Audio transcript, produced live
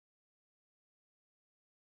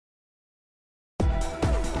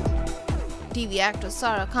TV actress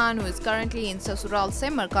Sara Khan, who is currently in Sasural Se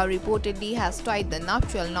Marka, reportedly has tied the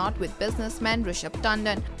nuptial knot with businessman Rishabh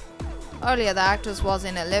Tandon. Earlier, the actress was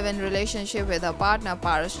in a live-in relationship with her partner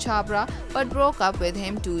Paras Chhabra but broke up with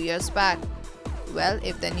him 2 years back. Well,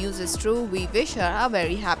 if the news is true, we wish her a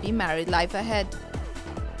very happy married life ahead.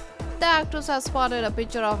 The actress has spotted a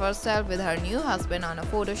picture of herself with her new husband on a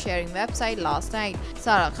photo-sharing website last night.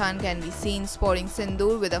 Sara Khan can be seen sporting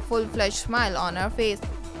sindoor with a full-fledged smile on her face.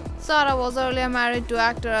 Sara was earlier married to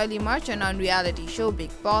actor Ali Merchant on reality show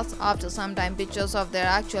Bigg Boss. After some time, pictures of their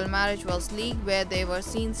actual marriage was leaked where they were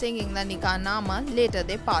seen singing the Nikah Nama. Later,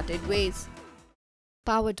 they parted ways.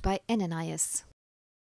 Powered by NNIS.